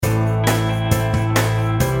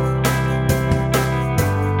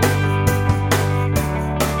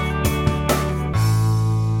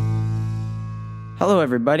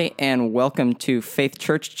everybody, and welcome to Faith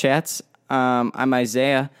Church Chats. I'm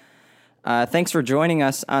Isaiah. Thanks for joining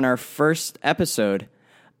us on our first episode.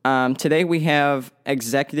 Today we have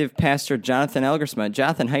Executive Pastor Jonathan Elgersma.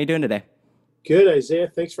 Jonathan, how you doing today? Good,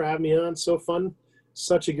 Isaiah. Thanks for having me on. So fun.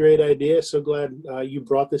 Such a great idea. So glad you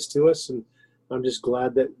brought this to us, and I'm just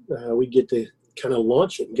glad that we get to kind of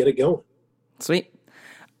launch it and get it going. Sweet.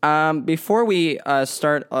 Before we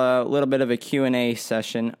start a little bit of a Q&A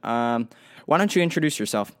session, why don't you introduce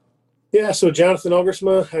yourself? Yeah, so Jonathan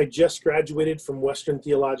Elgersma, I just graduated from Western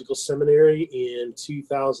Theological Seminary in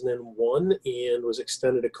 2001 and was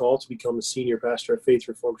extended a call to become the senior pastor at Faith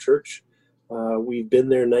Reformed Church. We've been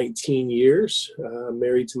there 19 years,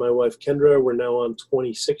 married to my wife Kendra. We're now on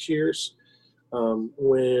 26 years.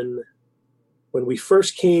 When we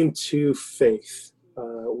first came to Faith,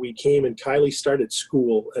 we came and Kylie started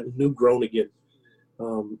school at New Groningen.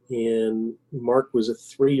 And Mark was a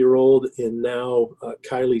 3-year-old, and now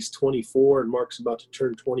Kylie's 24, and Mark's about to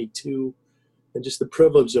turn 22. And just the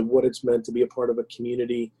privilege of what it's meant to be a part of a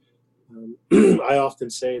community. I often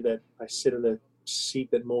say that I sit in a seat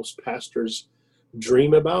that most pastors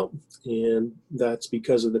dream about, and that's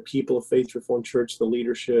because of the people of Faith Reformed Church, the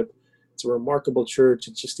leadership. It's a remarkable church.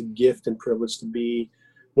 It's just a gift and privilege to be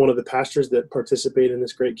one of the pastors that participate in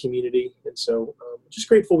this great community. And so just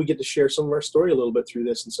grateful we get to share some of our story a little bit through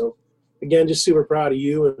this. And so, again, just super proud of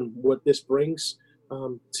you and what this brings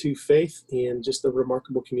to Faith and just a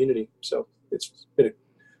remarkable community. So it's been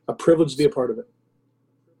a privilege to be a part of it.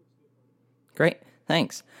 Great.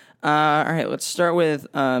 Thanks. All right, let's start with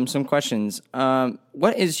some questions.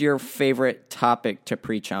 What is your favorite topic to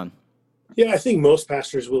preach on? Yeah, I think most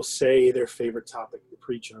pastors will say their favorite topic to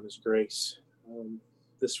preach on is grace.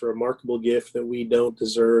 This remarkable gift that we don't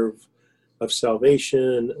deserve, of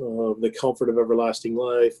salvation, of the comfort of everlasting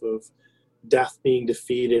life, of death being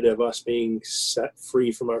defeated, of us being set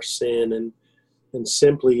free from our sin. And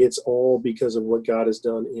simply it's all because of what God has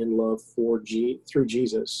done in love through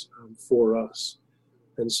Jesus for us.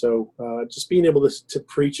 And so just being able to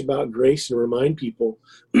preach about grace and remind people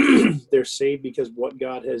they're saved because of what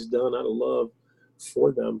God has done out of love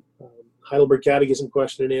for them. Heidelberg Catechism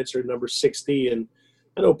question and answer number 60. And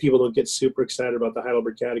I know people don't get super excited about the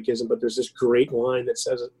Heidelberg Catechism, but there's this great line that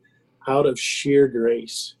says, out of sheer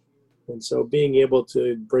grace. And so being able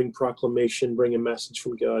to bring proclamation, bring a message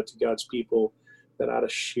from God to God's people, that out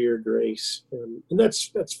of sheer grace. And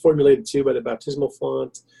that's formulated too by the baptismal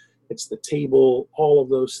font. It's the table, all of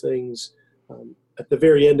those things. At the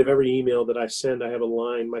very end of every email that I send, I have a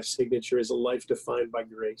line, my signature is a life defined by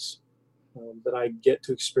grace, that I get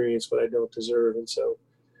to experience what I don't deserve. And so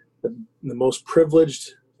the most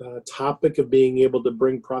privileged topic of being able to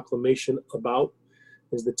bring proclamation about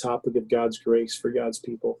is the topic of God's grace for God's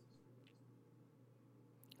people.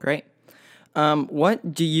 Great.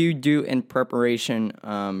 What do you do in preparation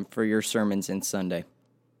for your sermons in Sunday?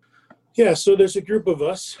 Yeah, so there's a group of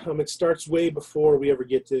us. It starts way before we ever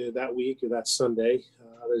get to that week or that Sunday.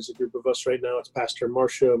 There's a group of us right now. It's Pastor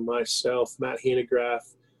Marcia, myself, Matt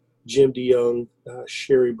Hanegraaff, Jim DeYoung,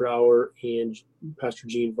 Sherry Brower, and Pastor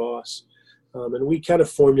Gene Voss. And we kind of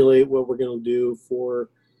formulate what we're going to do for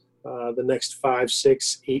the next 5,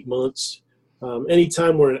 6, 8 months.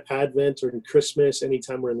 Anytime we're in Advent or in Christmas,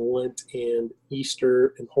 anytime we're in Lent and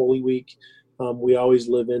Easter and Holy Week, we always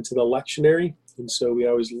live into the lectionary. And so we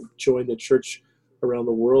always join the church around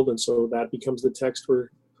the world. And so that becomes the text we're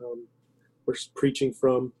preaching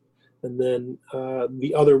from. And then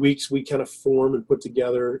the other weeks we kind of form and put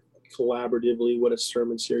together collaboratively what a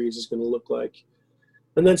sermon series is going to look like.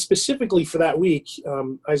 And then specifically for that week,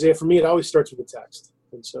 Isaiah, for me, it always starts with the text.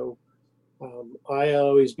 And so I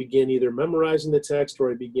always begin either memorizing the text or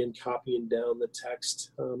I begin copying down the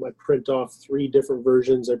text. I print off 3 different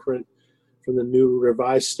versions. I print from the New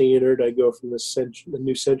Revised Standard. I go from the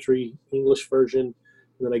New Century English Version, and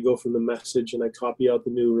then I go from the Message and I copy out the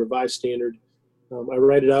New Revised Standard. I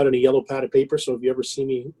write it out in a yellow pad of paper, so if you ever see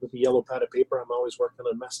me with a yellow pad of paper, I'm always working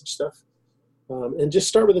on Message stuff. And just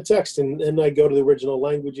start with the text, and I go to the original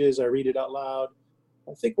languages, I read it out loud.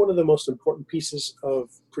 I think one of the most important pieces of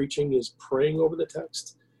preaching is praying over the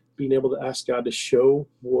text, being able to ask God to show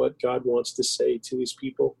what God wants to say to his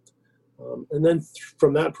people. And then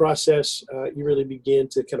from that process, you really begin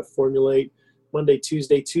to kind of formulate Monday,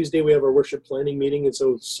 Tuesday. Tuesday, we have our worship planning meeting, and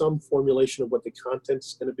so some formulation of what the content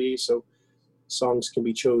is going to be. So songs can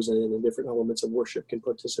be chosen, and different elements of worship can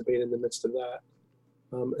participate in the midst of that.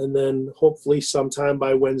 And then hopefully sometime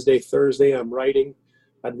by Wednesday, Thursday, I'm writing.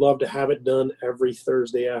 I'd love to have it done every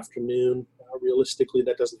Thursday afternoon. Realistically,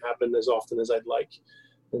 that doesn't happen as often as I'd like.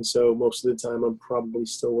 And so most of the time, I'm probably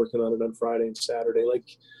still working on it on Friday and Saturday.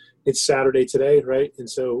 Like it's Saturday today, right? And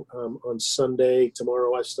so on Sunday,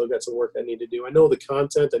 tomorrow, I've still got some work I need to do. I know the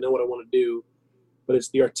content, I know what I want to do, but it's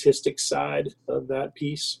the artistic side of that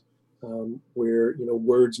piece where,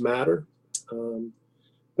 words matter.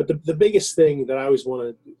 But the biggest thing that I always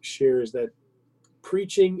want to share is that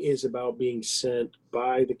preaching is about being sent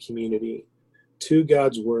by the community to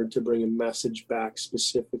God's word to bring a message back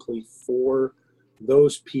specifically for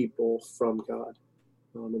those people from God.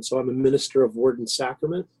 And so I'm a minister of word and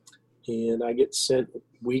sacrament, and I get sent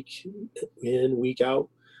week in, week out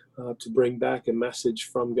to bring back a message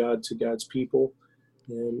from God to God's people.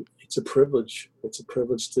 And it's a privilege. It's a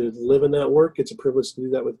privilege to live in that work. It's a privilege to do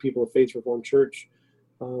that with people of Faith Reformed Church.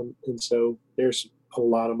 And so there's a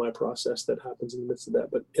lot of my process that happens in the midst of that,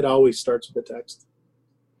 but it always starts with the text.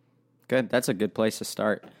 Good. That's a good place to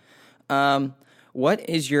start. What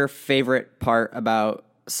is your favorite part about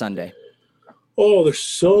Sunday? Oh, there's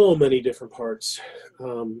so many different parts.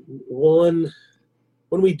 One,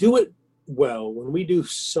 when we do it well, when we do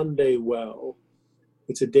Sunday well,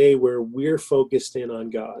 it's a day where we're focused in on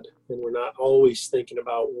God, and we're not always thinking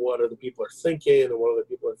about what other people are thinking or what other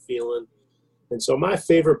people are feeling. And so my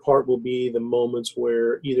favorite part will be the moments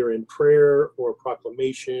where either in prayer or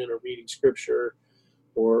proclamation or reading scripture,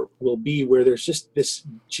 or will be where there's just this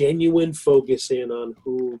genuine focus in on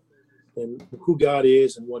who God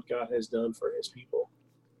is and what God has done for his people.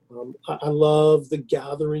 I love the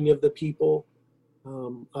gathering of the people.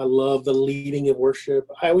 I love the leading of worship.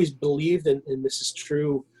 I always believed, and this is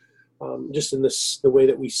true, just in the way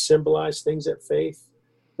that we symbolize things at Faith,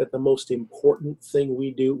 that the most important thing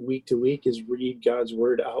we do week to week is read God's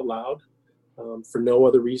word out loud, for no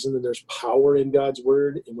other reason than there's power in God's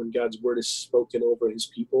word, and when God's word is spoken over his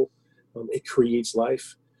people, it creates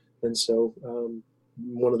life. And so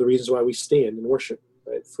one of the reasons why we stand and worship,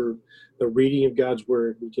 right, for the reading of God's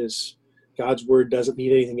word, because God's word doesn't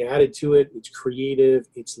need anything added to it. It's creative,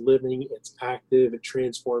 it's living, it's active, it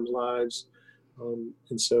transforms lives.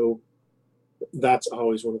 And so that's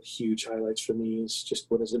always one of the huge highlights for me, is just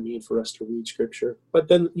what does it mean for us to read scripture. But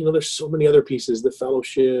then, there's so many other pieces, the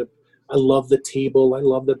fellowship. I love the table. I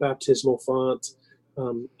love the baptismal font.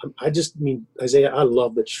 Isaiah, I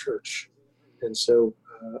love the church. And so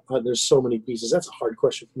there's so many pieces. That's a hard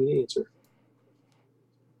question for me to answer.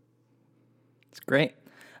 It's great.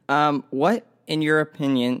 What, in your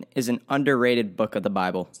opinion, is an underrated book of the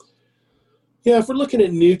Bible? Yeah, if we're looking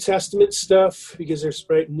at New Testament stuff, because there's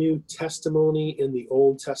New Testimony in the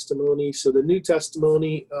Old Testimony. So the New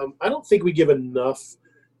Testimony, I don't think we give enough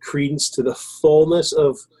credence to the fullness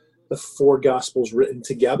of the four Gospels written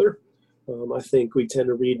together. I think we tend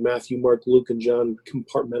to read Matthew, Mark, Luke, and John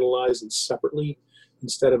compartmentalized and separately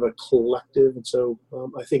instead of a collective. And so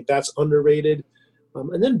I think that's underrated.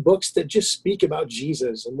 And then books that just speak about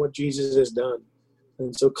Jesus and what Jesus has done.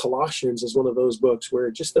 And so Colossians is one of those books where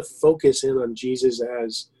just the focus in on Jesus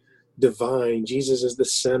as divine, Jesus as the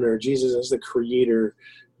center, Jesus as the creator,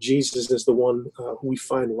 Jesus as the one who we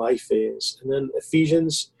find life is. And then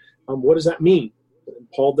Ephesians, what does that mean? And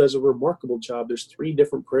Paul does a remarkable job. There's 3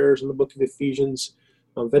 different prayers in the book of Ephesians.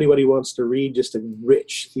 If anybody wants to read just a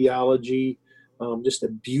rich theology, just a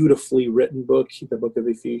beautifully written book, the book of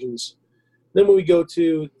Ephesians. Then when we go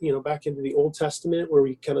to, back into the Old Testament, where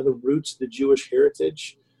we kind of the roots of the Jewish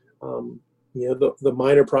heritage, the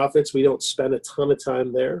minor prophets, we don't spend a ton of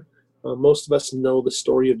time there. Most of us know the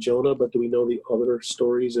story of Jonah, but do we know the other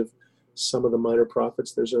stories of some of the minor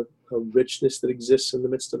prophets? There's a richness that exists in the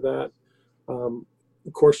midst of that.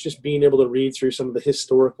 Of course, just being able to read through some of the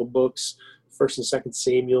historical books, 1st and 2nd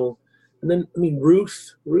Samuel. And then,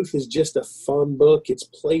 Ruth. Ruth is just a fun book. It's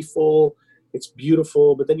playful. It's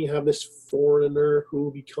beautiful, but then you have this foreigner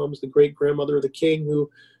who becomes the great-grandmother of the king, who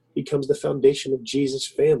becomes the foundation of Jesus'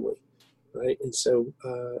 family, right? And so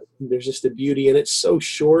there's just a beauty, and it's so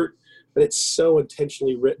short, but it's so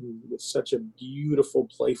intentionally written with such a beautiful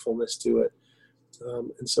playfulness to it.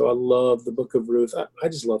 And so I love the book of Ruth. I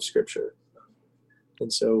just love Scripture.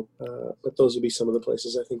 And so, but those would be some of the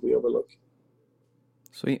places I think we overlook.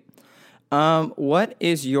 Sweet. What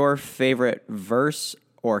is your favorite verse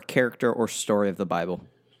or character or story of the Bible?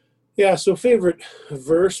 Yeah, so favorite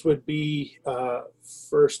verse would be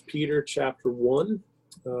 1 Peter chapter 1.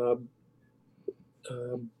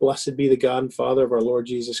 Blessed be the God and Father of our Lord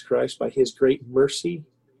Jesus Christ. By his great mercy,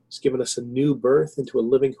 he's given us a new birth into a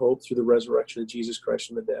living hope through the resurrection of Jesus Christ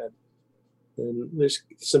from the dead. And there's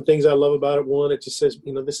some things I love about it. One, it just says,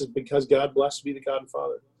 this is because God, blessed be the God and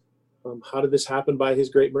Father. How did this happen? By his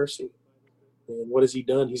great mercy. And what has he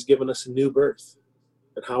done? He's given us a new birth.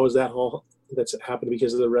 And how is that all that's happened?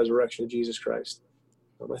 Because of the resurrection of Jesus Christ.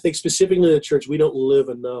 I think specifically in the church, we don't live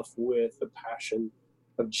enough with the passion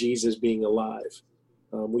of Jesus being alive.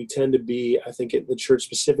 We tend to be, I think, at the church,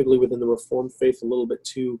 specifically within the Reformed faith, a little bit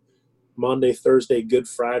too Monday, Thursday, Good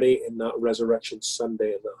Friday, and not Resurrection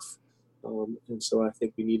Sunday enough. And so I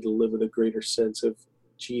think we need to live with a greater sense of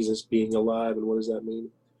Jesus being alive. And what does that mean?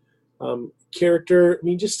 Character, I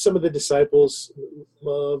mean, just some of the disciples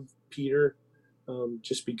love Peter,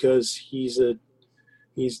 just because he's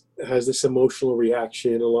has this emotional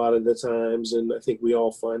reaction a lot of the times. And I think we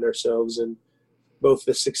all find ourselves in both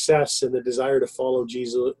the success and the desire to follow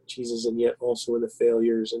Jesus, and yet also in the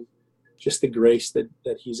failures and just the grace that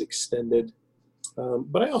he's extended.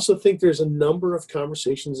 But I also think there's a number of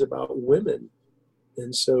conversations about women.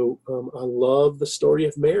 And so I love the story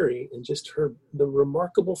of Mary and just the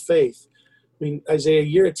remarkable faith. I mean, Isaiah,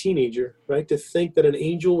 you're a teenager, right? To think that an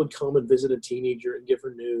angel would come and visit a teenager and give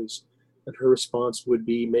her news, and her response would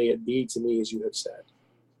be, "May it be to me as you have said."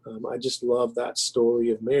 I just love that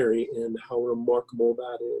story of Mary and how remarkable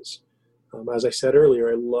that is. As I said earlier,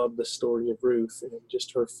 I love the story of Ruth and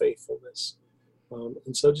just her faithfulness.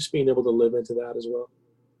 And so just being able to live into that as well.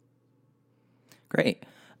 Great.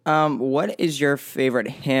 What is your favorite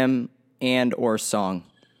hymn and or song?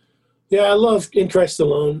 Yeah, I love In Christ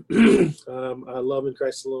Alone. I love In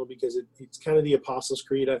Christ Alone because it's kind of the Apostles'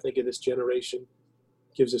 Creed, I think, of this generation.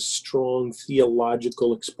 It gives a strong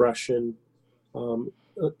theological expression.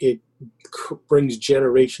 It brings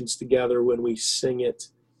generations together when we sing it.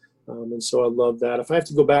 And so I love that. If I have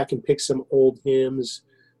to go back and pick some old hymns,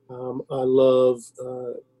 I love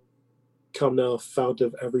Come Now, Fount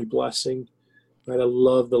of Every Blessing. Right? I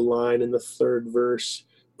love the line in the third verse.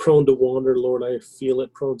 Prone to wander, Lord, I feel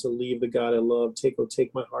it. Prone to leave the God I love. Take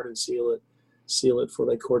my heart and seal it for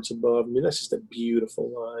thy courts above. I mean, that's just a beautiful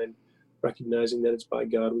line, recognizing that it's by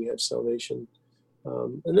God we have salvation.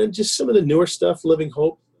 And then just some of the newer stuff, Living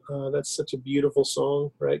Hope. That's such a beautiful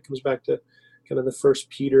song, right? It comes back to kind of the first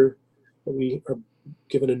Peter, that we are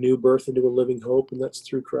given a new birth into a living hope, and that's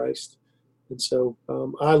through Christ. And so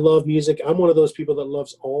I love music. I'm one of those people that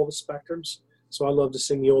loves all the spectrums. So I love to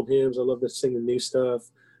sing the old hymns. I love to sing the new stuff.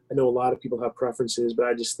 I know a lot of people have preferences, but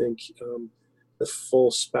I just think the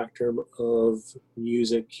full spectrum of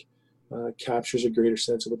music captures a greater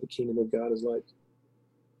sense of what the kingdom of God is like.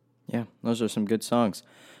 Yeah, those are some good songs.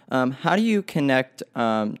 How do you connect,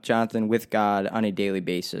 Jonathan, with God on a daily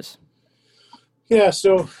basis? Yeah,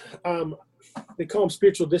 so they call them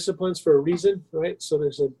spiritual disciplines for a reason, right? So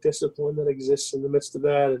there's a discipline that exists in the midst of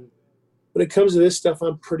that. And when it comes to this stuff,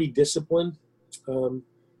 I'm pretty disciplined.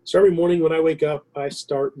 So every morning when I wake up, I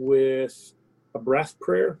start with a breath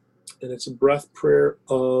prayer, and it's a breath prayer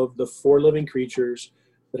of the four living creatures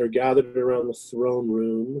that are gathered around the throne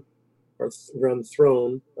room, or around the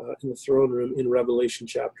throne, in the throne room in Revelation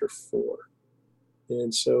chapter 4.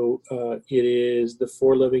 And so it is the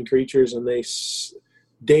four living creatures, and they,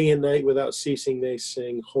 day and night without ceasing, they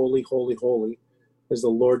sing, "Holy, holy, holy is the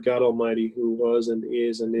Lord God Almighty, who was and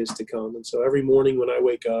is to come." And so every morning when I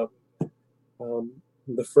wake up,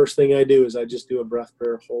 the first thing I do is I just do a breath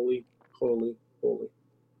prayer, "Holy, holy, holy,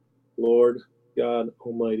 Lord God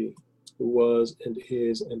Almighty, who was and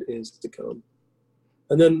is to come."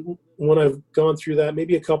 And then when I've gone through that,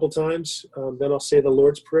 maybe a couple times, then I'll say the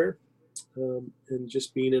Lord's Prayer, and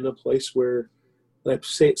just being in a place where I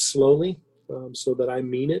say it slowly, so that I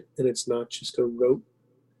mean it and it's not just a rote.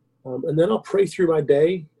 And then I'll pray through my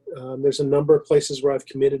day. There's a number of places where I've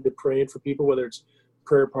committed to praying for people, whether it's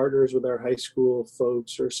prayer partners with our high school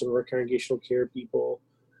folks or some of our congregational care people.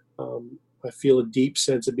 I feel a deep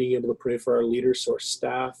sense of being able to pray for our leaders, so our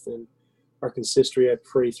staff and our consistory. I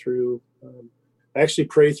pray through. I actually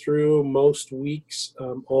pray through most weeks,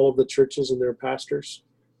 all of the churches and their pastors.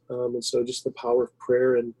 And so just the power of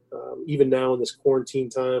prayer. And even now in this quarantine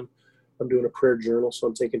time, I'm doing a prayer journal, so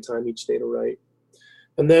I'm taking time each day to write.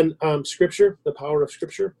 And then Scripture, the power of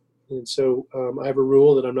Scripture. And so I have a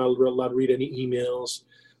rule that I'm not allowed to read any emails.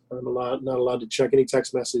 I'm not allowed to check any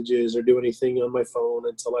text messages or do anything on my phone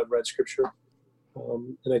until I've read Scripture.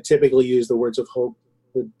 And I typically use the Words of Hope,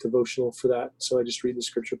 the devotional, for that. So I just read the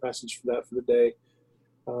Scripture passage for that for the day.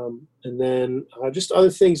 And then just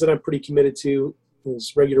other things that I'm pretty committed to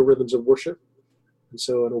is regular rhythms of worship. And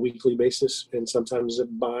so on a weekly basis, and sometimes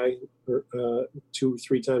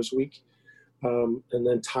 2-3 times a week. And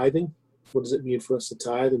then tithing. What does it mean for us to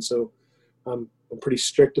tithe? And so I'm pretty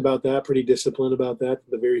strict about that, pretty disciplined about that.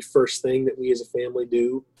 The very first thing that we as a family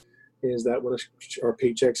do is that when our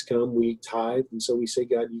paychecks come, we tithe. And so we say,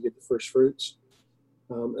 "God, you get the first fruits."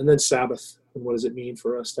 And then Sabbath. And what does it mean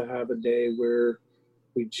for us to have a day where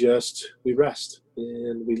we rest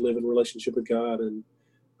and we live in relationship with God, and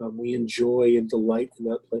we enjoy and delight in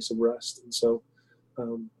that place of rest? And so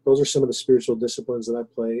Those are some of the spiritual disciplines that I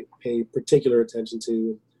pay particular attention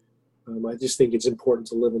to. I just think it's important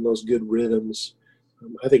to live in those good rhythms.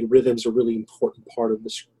 I think rhythms are a really important part of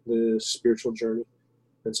the spiritual journey.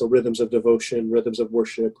 And so rhythms of devotion, rhythms of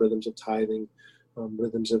worship, rhythms of tithing,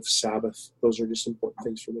 rhythms of Sabbath, those are just important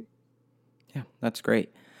things for me. Yeah, that's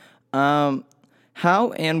great.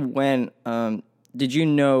 How and when did you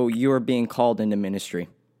know you were being called into ministry?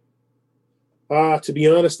 To be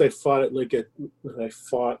honest, I fought like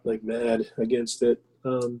mad against it.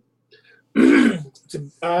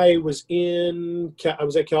 I was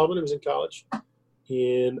at Calvin. I was in college,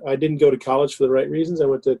 and I didn't go to college for the right reasons. I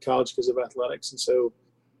went to college because of athletics, and so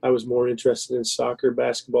I was more interested in soccer,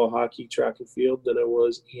 basketball, hockey, track and field than I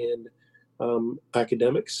was in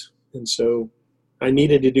academics. And so I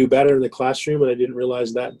needed to do better in the classroom, and I didn't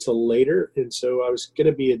realize that until later. And so I was going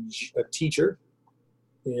to be a teacher.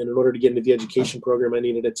 And in order to get into the education program, I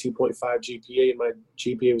needed a 2.5 GPA, and my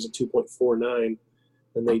GPA was a 2.49,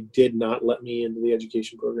 and they did not let me into the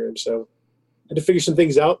education program. So I had to figure some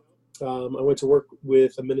things out. I went to work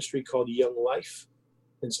with a ministry called Young Life,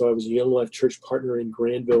 and so I was a Young Life church partner in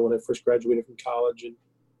Granville when I first graduated from college, and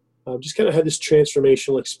just kind of had this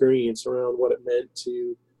transformational experience around what it meant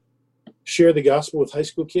to share the gospel with high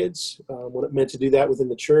school kids, what it meant to do that within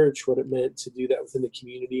the church, what it meant to do that within the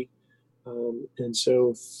community. And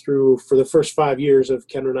so for the first 5 years of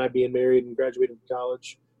Kendra and I being married and graduating from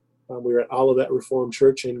college, we were at Olivet Reformed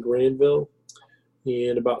Church in Granville.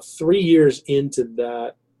 And about 3 years into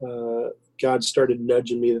that, God started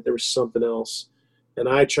nudging me that there was something else. And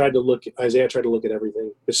Isaiah tried to look at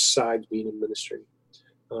everything besides being in ministry,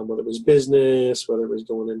 whether it was business, whether it was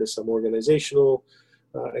going into some organizational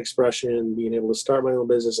expression, being able to start my own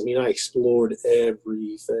business. I mean, I explored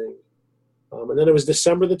everything. And then it was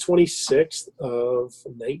December the 26th of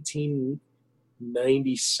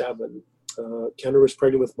 1997. Kendra was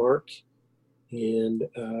pregnant with Mark, and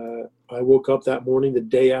I woke up that morning, the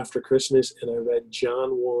day after Christmas, and I read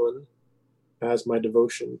John 1 as my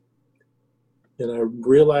devotion. And I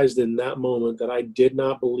realized in that moment that I did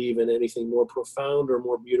not believe in anything more profound or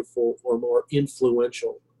more beautiful or more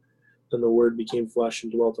influential than the Word became flesh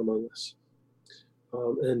and dwelt among us.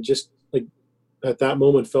 And just like at that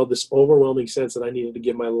moment felt this overwhelming sense that I needed to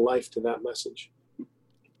give my life to that message.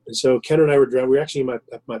 And so Kendra and I we were actually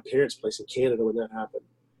at my parents' place in Canada when that happened.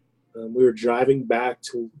 We were driving back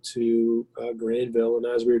to Granville, and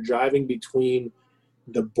as we were driving between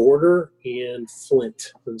the border and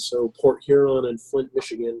Flint, and so Port Huron and Flint,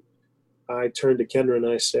 Michigan, I turned to Kendra and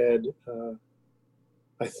I said,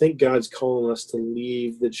 I think God's calling us to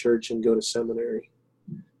leave the church and go to seminary.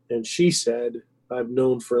 And she said, I've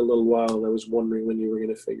known for a little while, and I was wondering when you were going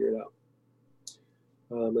to figure it out.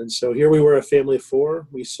 And so here we were, a family of four.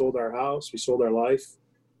 We sold our house. We sold our life.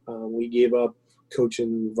 We gave up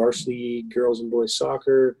coaching varsity girls and boys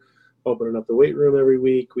soccer, opening up the weight room every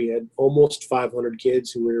week. We had almost 500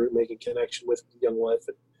 kids who we were making connection with Young Life.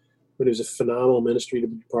 But it was a phenomenal ministry to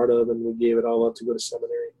be part of, and we gave it all up to go to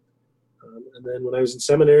seminary. And then when I was in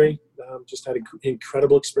seminary, just had an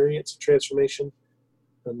incredible experience of transformation.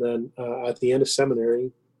 And then at the end of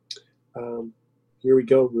seminary, here we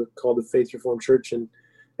go. We're called to Faith Reformed Church, and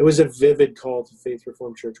it was a vivid call to Faith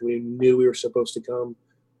Reformed Church. We knew we were supposed to come.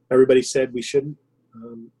 Everybody said we shouldn't,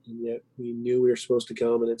 and yet we knew we were supposed to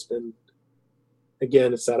come. And it's been,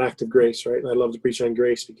 again, it's that act of grace, right? And I love to preach on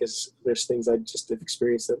grace because there's things I just have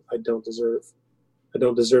experienced that I don't deserve. I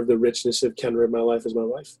don't deserve the richness of Kendra in my life as my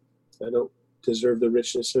wife. I don't deserve the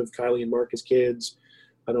richness of Kylie and Mark as kids.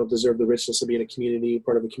 I don't deserve the richness of being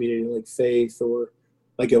part of a community like Faith, or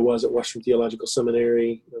like I was at Western Theological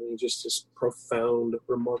Seminary. I mean, just this profound,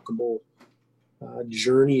 remarkable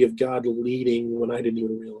journey of God leading when I didn't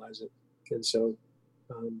even realize it. And so,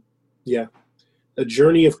 a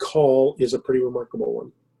journey of call is a pretty remarkable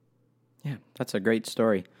one. Yeah, that's a great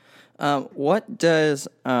story. What does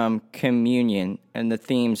communion and the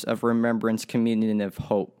themes of remembrance, communion, and of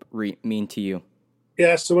hope mean to you?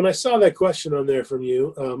 Yeah, so when I saw that question on there from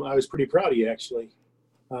you, I was pretty proud of you, actually,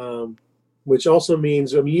 which also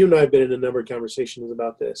means, I mean, you and I have been in a number of conversations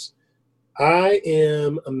about this. I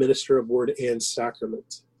am a minister of word and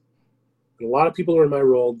sacrament. And a lot of people who are in my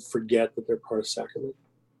role forget that they're part of sacrament.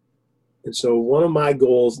 And so one of my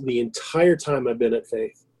goals the entire time I've been at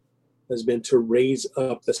Faith has been to raise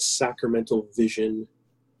up the sacramental vision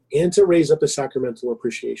and to raise up the sacramental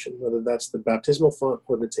appreciation, whether that's the baptismal font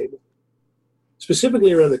or the table.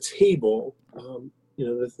 Specifically around the table,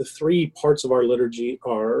 the three parts of our liturgy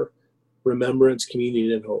are remembrance,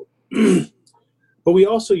 communion, and hope. But we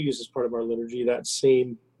also use as part of our liturgy that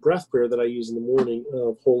same breath prayer that I use in the morning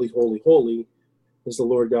of Holy, Holy, Holy. is the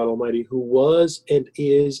Lord God Almighty, who was and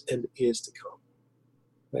is to come.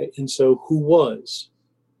 Right? And so who was?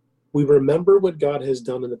 We remember what God has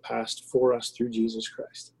done in the past for us through Jesus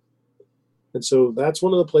Christ. And so that's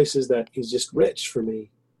one of the places that is just rich for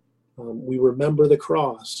me. We remember the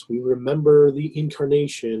cross. We remember the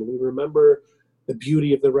incarnation. We remember the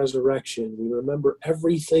beauty of the resurrection. We remember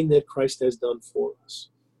everything that Christ has done for us.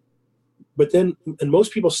 But then, and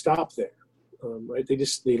most people stop there, right?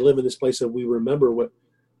 They live in this place of we remember what,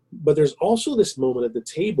 but there's also this moment at the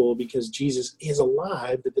table, because Jesus is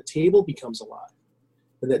alive, that the table becomes alive.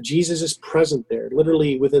 And that Jesus is present there.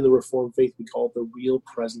 Literally within the Reformed faith, we call it the real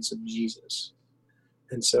presence of Jesus.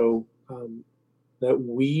 And so that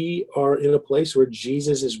we are in a place where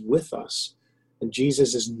Jesus is with us, and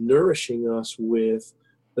Jesus is nourishing us with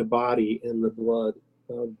the body and the blood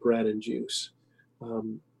of bread and juice.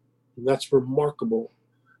 And that's remarkable.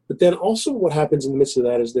 But then also what happens in the midst of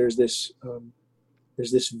that is there's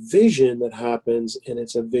this vision that happens, and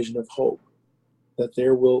it's a vision of hope. That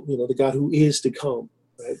there will, the God who is to come,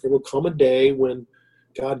 right? There will come a day when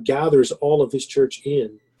God gathers all of his church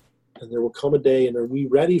in, and there will come a day, and are we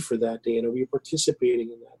ready for that day, and are we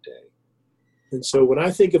participating in that day? And so when I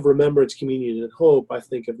think of remembrance, communion, and hope, I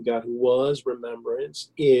think of the God who was, remembrance,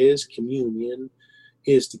 is, communion,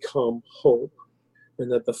 is to come, hope,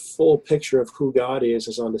 and that the full picture of who God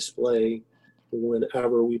is on display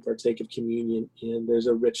whenever we partake of communion, and there's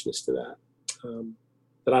a richness to that.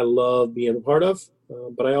 That I love being a part of,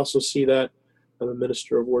 but I also see that I'm a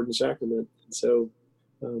minister of Word and Sacrament. And so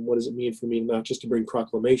what does it mean for me not just to bring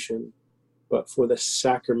proclamation, but for the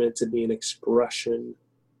sacrament to be an expression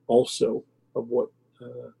also of what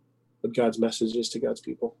God's message is to God's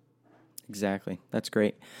people? Exactly. That's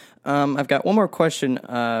great. I've got one more question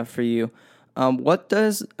for you. What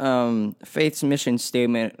does Faith's mission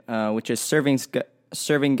statement, which is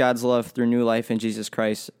serving God's love through new life in Jesus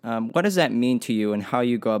Christ, what does that mean to you and how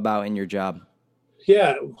you go about in your job?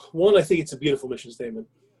 Yeah, one, I think it's a beautiful mission statement.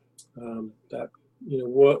 That,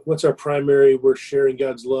 what's our primary? We're sharing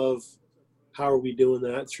God's love. How are we doing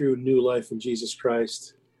that? Through new life in Jesus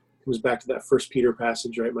Christ. It comes back to that First Peter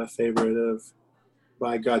passage, right? My favorite of,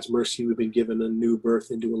 by God's mercy, we've been given a new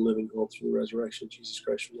birth into a living hope through the resurrection of Jesus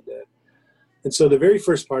Christ from the dead. And so the very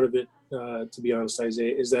first part of it, to be honest,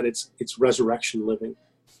 Isaiah, is that it's resurrection living.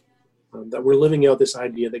 That we're living out this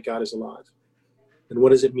idea that God is alive. And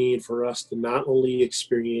what does it mean for us to not only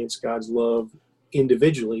experience God's love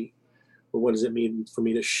individually, but what does it mean for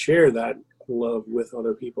me to share that love with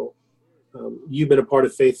other people? You've been a part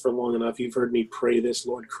of Faith for long enough. You've heard me pray this,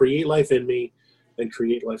 Lord, create life in me and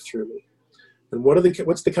create life through me. And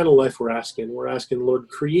what's the kind of life we're asking? We're asking, Lord,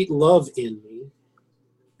 create love in me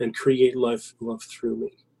and create love through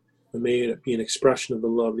me. And may it be an expression of the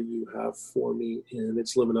love that you have for me, and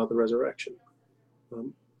it's living out the resurrection.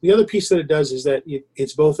 The other piece that it does is that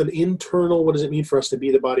it's both an internal, what does it mean for us to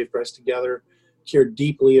be the body of Christ together, care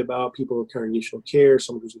deeply about people with congregational care,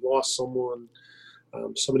 someone who's lost someone,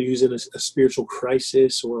 somebody who's in a spiritual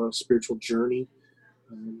crisis or a spiritual journey,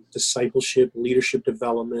 discipleship, leadership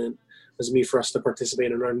development. Does it mean for us to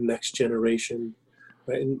participate in our next generation?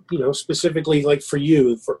 Right? And, specifically like for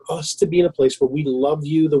you, for us to be in a place where we love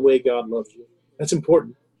you the way God loves you. That's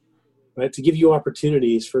important, right? To give you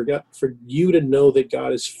opportunities for you to know that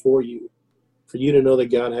God is for you, for you to know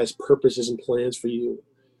that God has purposes and plans for you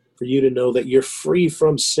to know that you're free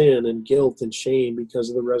from sin and guilt and shame because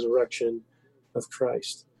of the resurrection of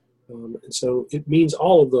Christ. And so it means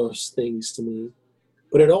all of those things to me,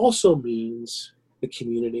 but it also means the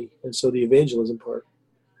community. And so the evangelism part.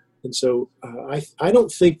 And so I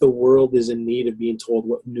don't think the world is in need of being told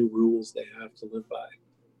what new rules they have to live by.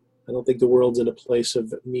 I don't think the world's in a place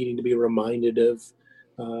of needing to be reminded of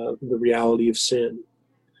the reality of sin.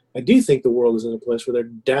 I do think the world is in a place where they're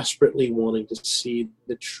desperately wanting to see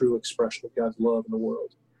the true expression of God's love in the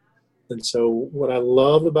world. And so what I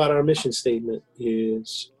love about our mission statement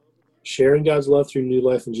is sharing God's love through new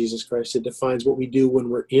life in Jesus Christ. It defines what we do when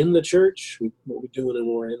we're in the church, what we do when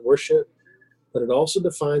we're in worship. But it also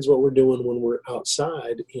defines what we're doing when we're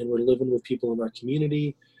outside and we're living with people in our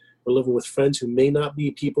community. We're living with friends who may not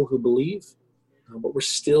be people who believe, but we're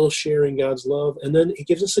still sharing God's love. And then it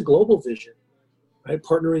gives us a global vision, right?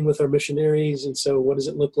 Partnering with our missionaries. And so what does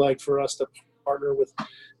it look like for us to partner with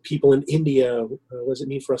people in India? What does it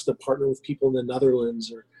mean for us to partner with people in the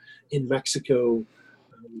Netherlands or in Mexico?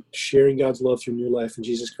 Sharing God's love through new life in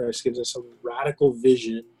Jesus Christ gives us a radical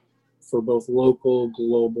vision for both local,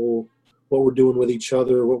 global, what we're doing with each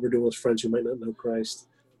other, what we're doing with friends who might not know Christ.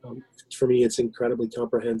 For me, it's incredibly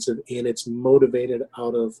comprehensive, and it's motivated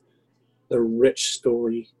out of the rich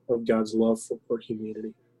story of God's love for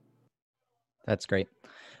humanity. That's great.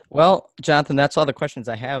 Well, Jonathan, that's all the questions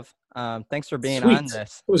I have. Thanks for being on Sweet.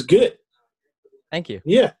 this. It was good. Thank you.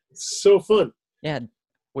 Yeah, it's so fun. Yeah.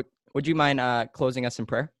 Would you mind closing us in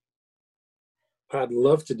prayer? I'd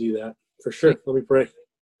love to do that for sure. Let me pray.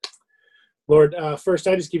 Lord, first,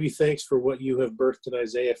 I just give you thanks for what you have birthed in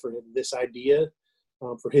Isaiah, for this idea,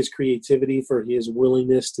 for his creativity, for his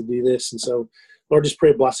willingness to do this. And so, Lord, just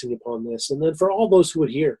pray a blessing upon this. And then for all those who would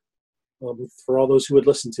hear, for all those who would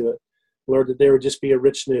listen to it, Lord, that there would just be a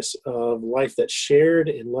richness of life that's shared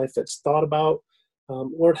and life that's thought about.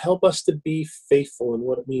 Lord, help us to be faithful in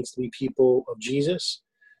what it means to be people of Jesus,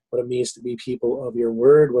 what it means to be people of your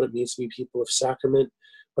word, what it means to be people of sacrament,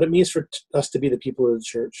 what it means for us to be the people of the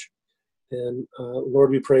church. And Lord,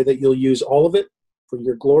 we pray that you'll use all of it for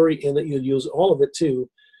your glory, and that you'll use all of it too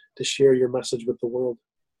to share your message with the world.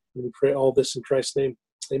 And we pray all this in Christ's name.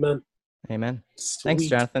 Amen. Amen. Sweet. Thanks,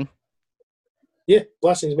 Jonathan. Yeah,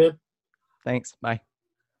 blessings, man. Thanks. Bye.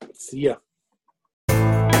 See ya.